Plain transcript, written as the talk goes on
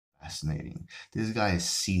fascinating. This guy is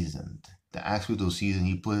seasoned. The axe wielder seasoned.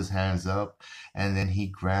 He put his hands up and then he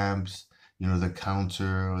grabs, you know, the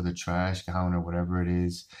counter or the trash counter, whatever it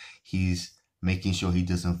is. He's making sure he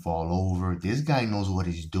doesn't fall over. This guy knows what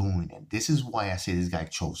he's doing. And this is why I say this guy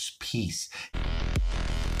chose peace.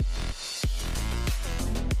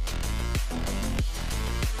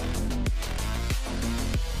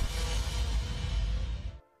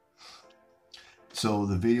 So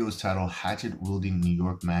the video is titled Hatchet Wielding New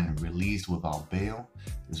York Man Released Without Bail.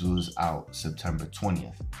 This was out September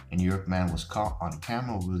 20th. A New York man was caught on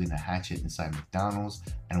camera wielding a hatchet inside McDonald's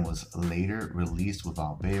and was later released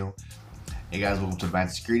without bail. Hey guys, welcome to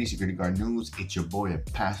Bad Security Guard News. It's your boy, a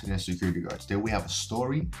passionate security guard. Today we have a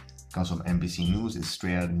story. It comes from NBC News. It's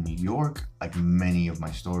straight out of New York, like many of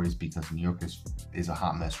my stories, because New York is a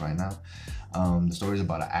hot mess right now. The story is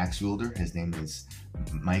about an axe wielder. His name is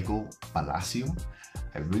Michael Palacio.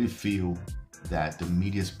 I really feel that the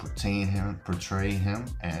media is portraying him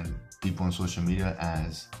and people on social media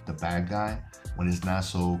as the bad guy when it's not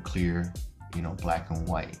so clear, you know, black and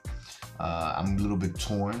white. I'm a little bit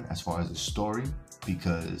torn as far as the story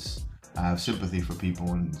because I have sympathy for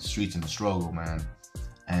people in the streets in the struggle, man.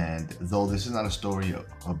 And though this is not a story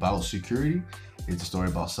about security, it's a story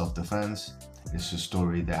about self-defense. It's a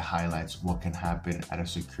story that highlights what can happen at a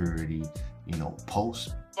security, you know,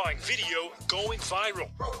 post. Video going viral.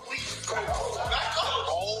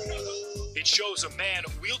 It shows a man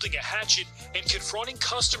wielding a hatchet and confronting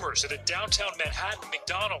customers at a downtown Manhattan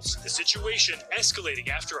McDonald's. The situation escalating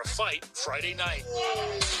after a fight Friday night.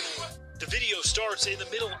 The video starts in the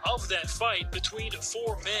middle of that fight between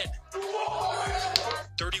four men.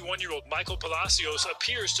 31-year-old Michael Palacios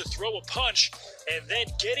appears to throw a punch and then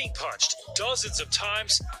getting punched dozens of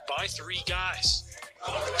times by three guys.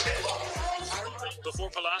 Before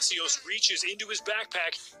Palacios reaches into his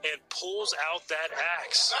backpack and pulls out that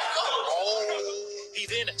axe. He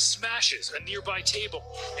then smashes a nearby table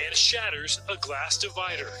and shatters a glass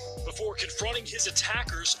divider before confronting his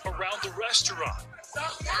attackers around the restaurant.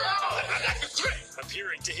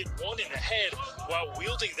 Appearing to hit one in the head while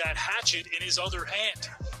wielding that hatchet in his other hand,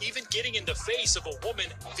 even getting in the face of a woman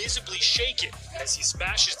visibly shaken as he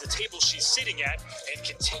smashes the table she's sitting at and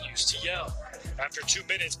continues to yell. After 2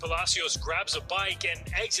 minutes, Palacios grabs a bike and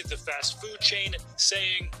exits the fast food chain,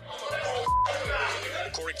 saying,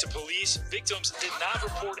 according to police, victims did not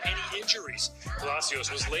report any injuries.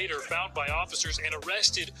 Palacios was later found by officers and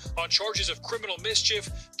arrested on charges of criminal mischief,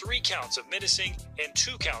 3 counts of menacing, and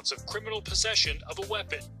 2 counts of criminal possession of a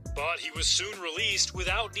weapon. But he was soon released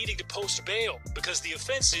without needing to post bail because the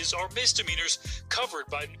offenses are misdemeanors covered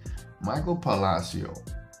by... Michael Palacio,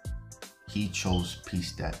 he chose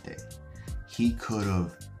peace that day. He could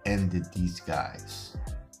have ended these guys.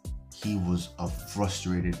 He was a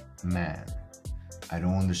frustrated man. I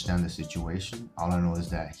don't understand the situation. All I know is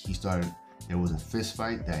that there was a fist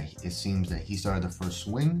fight that it seems that he started the first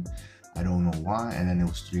swing. I don't know why, and then it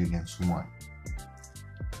was 3 against 1.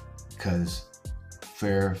 Because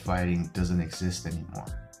fair fighting doesn't exist anymore.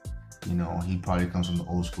 You know, he probably comes from the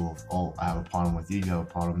old school of, oh, I have a problem with you, you have a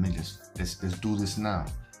problem with me, let's do this now.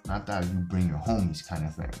 Not that you bring your homies kind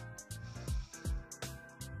of thing.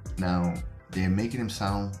 Now, they're making him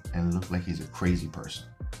sound and look like he's a crazy person.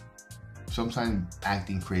 Sometimes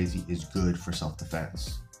acting crazy is good for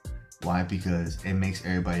self-defense. Why? Because it makes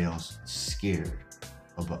everybody else scared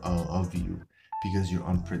of you because you're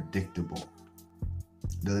unpredictable.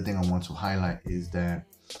 The other thing I want to highlight is that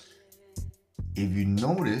if you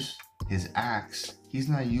notice his axe, he's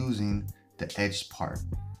not using the edged part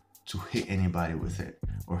to hit anybody with it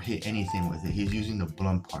or hit anything with it. He's using the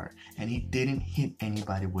blunt part, and he didn't hit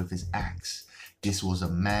anybody with his axe. This was a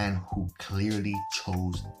man who clearly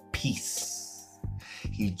chose peace.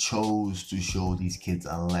 He chose to show these kids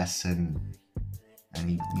a lesson, and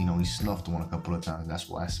he snuffed one a couple of times. That's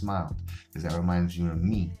why I smiled, because that reminds you of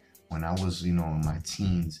me when I was, in my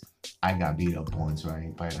teens. I got beat up once,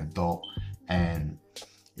 right, by an adult, and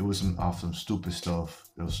it was off some stupid stuff.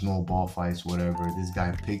 There was snowball fights, whatever. This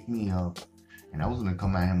guy picked me up, and I was gonna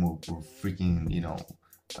come at him with freaking,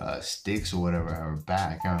 sticks or whatever, or a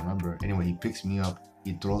bat, I can't remember. Anyway, he picks me up,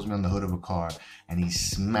 he throws me on the hood of a car, and he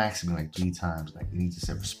smacks me like 3 times. Like, you need to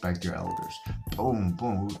say, respect your elders. Boom,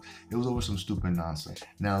 boom. It was over some stupid nonsense.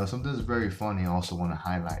 Now, something that's very funny I also want to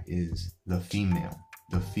highlight is the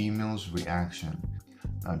female's reaction.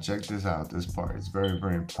 Now check this out, this part, it's very,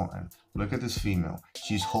 very important. Look at this female.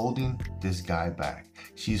 She's holding this guy back.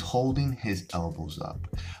 She's holding his elbows up.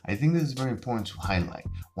 I think this is very important to highlight.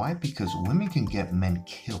 Why? Because women can get men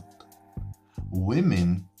killed.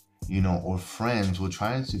 Women you know, or friends will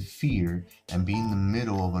try to fear and be in the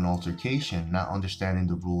middle of an altercation, not understanding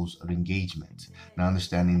the rules of engagement, not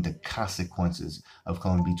understanding the consequences of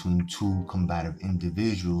coming between two combative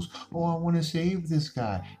individuals. Oh, I want to save this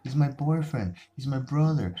guy. He's my boyfriend. He's my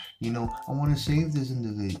brother. You know, I want to save this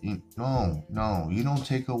individual. No, you don't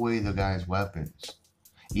take away the guy's weapons.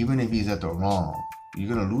 Even if he's at the wrong,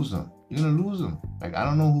 you're going to lose him. You're going to lose him. Like, I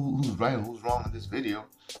don't know who's right and who's wrong in this video,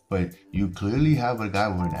 but you clearly have a guy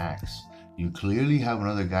with an axe. You clearly have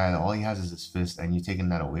another guy that all he has is his fist, and you're taking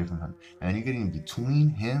that away from him. And then you're getting between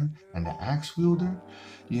him and the axe wielder,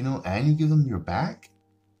 you know, and you give them your back.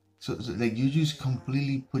 So like, you just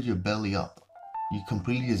completely put your belly up. You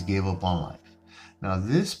completely just gave up on life. Now,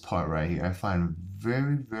 this part right here, I find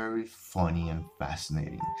very, very funny and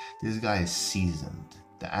fascinating. This guy is seasoned.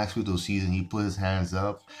 The axe wielder seasoned. He put his hands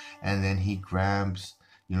up, and then he grabs,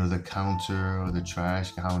 you know, the counter or the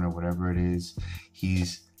trash counter, whatever it is.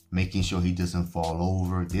 He's making sure he doesn't fall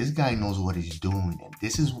over. This guy knows what he's doing, and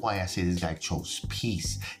this is why I say this guy chose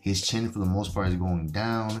peace. His chin, for the most part, is going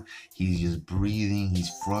down. He's just breathing.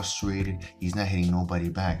 He's frustrated. He's not hitting nobody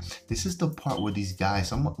back. This is the part where these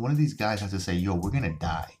guys, one of these guys has to say, yo, we're gonna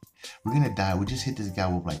die. We're gonna die. We just hit this guy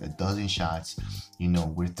with like a dozen shots. You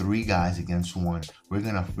know, we're 3 guys against 1. We're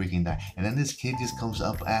gonna freaking die. And then this kid just comes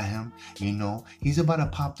up at him. You know, he's about to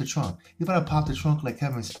pop the trunk. He's about to pop the trunk like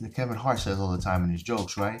Kevin Hart says all the time in his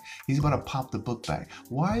jokes, right? He's about to pop the book bag.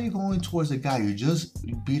 Why are you going towards the guy you just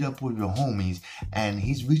beat up with your homies, and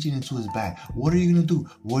he's reaching into his bag? What are you gonna do?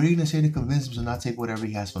 What are you gonna say to convince him to not take whatever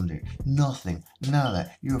he has from there? Nothing. None of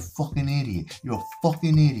that. You're a fucking idiot. You're a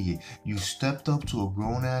fucking idiot. You stepped up to a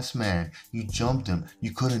grown-ass man. You jumped him.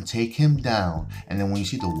 You couldn't take him down. And then when you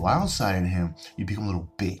see the wild side in him, you become a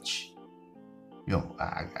little bitch. Yo,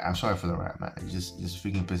 I'm sorry for the rap, man. It just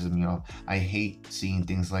freaking pisses me off. I hate seeing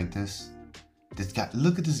things like this. This guy,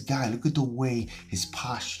 look at this guy. Look at the way his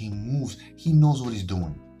posture, he moves. He knows what he's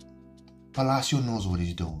doing. Palacio knows what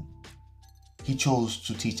he's doing. He chose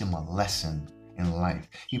to teach him a lesson in life.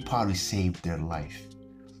 He probably saved their life.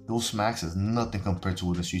 Those smacks is nothing compared to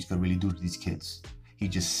what the streets could really do to these kids. He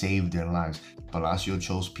just saved their lives. Palacio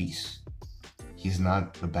chose peace. He's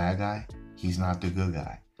not the bad guy. He's not the good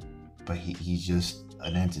guy. But he's just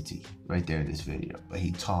an entity right there in this video. But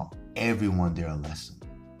he taught everyone there a lesson.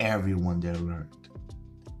 Everyone there learned.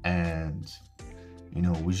 And, you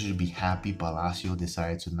know, we should be happy Palacio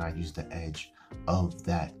decided to not use the edge of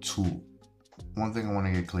that tool. One thing I want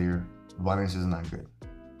to get clear, violence is not good.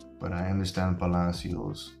 But I understand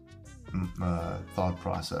Palacio's thought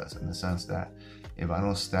process in the sense that if I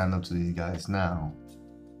don't stand up to these guys now,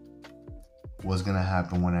 what's gonna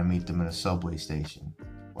happen when I meet them at a subway station?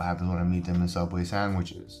 What happens when I meet them in Subway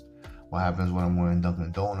sandwiches? What happens when I'm wearing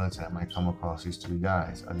Dunkin' Donuts and I might come across these 3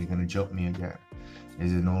 guys? Are they gonna jump me again?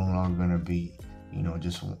 Is it no longer gonna be,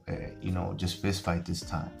 just fist fight this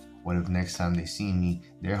time? What if next time they see me,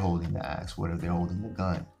 they're holding the axe? What if they're holding the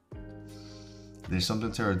gun? There's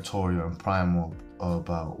something territorial and primal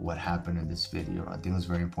about what happened in this video. I think it's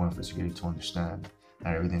very important for security to understand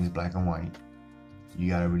that everything is black and white. You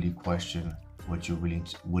gotta really question what you're really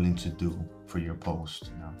willing to do for your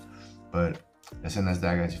post, you know. But that's that,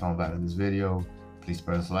 guys. If you found value in this video, please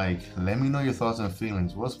press like. Let me know your thoughts and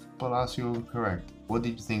feelings. Was Palacio correct? What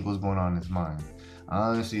did you think was going on in his mind? I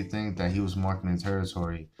honestly think that he was marking the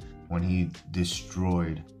territory when he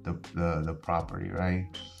destroyed the property, right?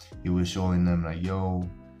 He was showing them like, yo,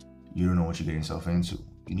 you don't know what you're getting yourself into.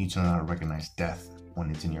 You need to know how to recognize death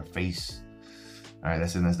when it's in your face. All right,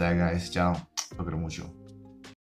 that's that, guys. Ciao. Look at mucho.